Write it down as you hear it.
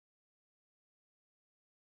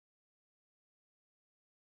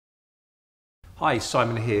Hi,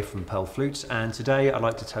 Simon here from Pearl Flutes, and today I'd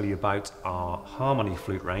like to tell you about our harmony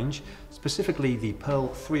flute range, specifically the Pearl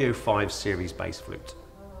 305 Series bass flute.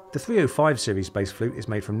 The 305 Series bass flute is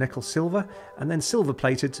made from nickel silver and then silver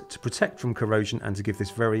plated to protect from corrosion and to give this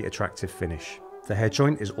very attractive finish. The hair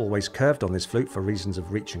joint is always curved on this flute for reasons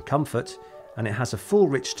of reach and comfort, and it has a full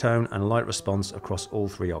rich tone and light response across all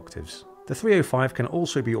 3 octaves. The 305 can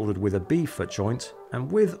also be ordered with a B foot joint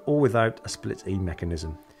and with or without a split E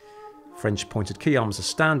mechanism. French pointed key arms are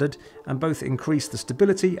standard and both increase the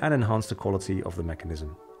stability and enhance the quality of the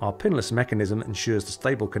mechanism. Our pinless mechanism ensures the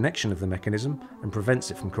stable connection of the mechanism and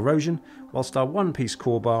prevents it from corrosion, whilst our one-piece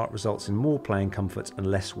core bar results in more playing comfort and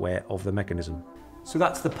less wear of the mechanism. So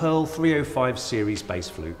that's the Pearl 305 Series bass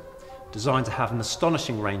flute, designed to have an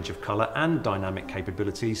astonishing range of colour and dynamic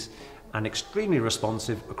capabilities and extremely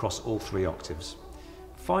responsive across all 3 octaves.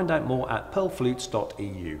 Find out more at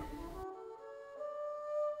pearlflutes.eu.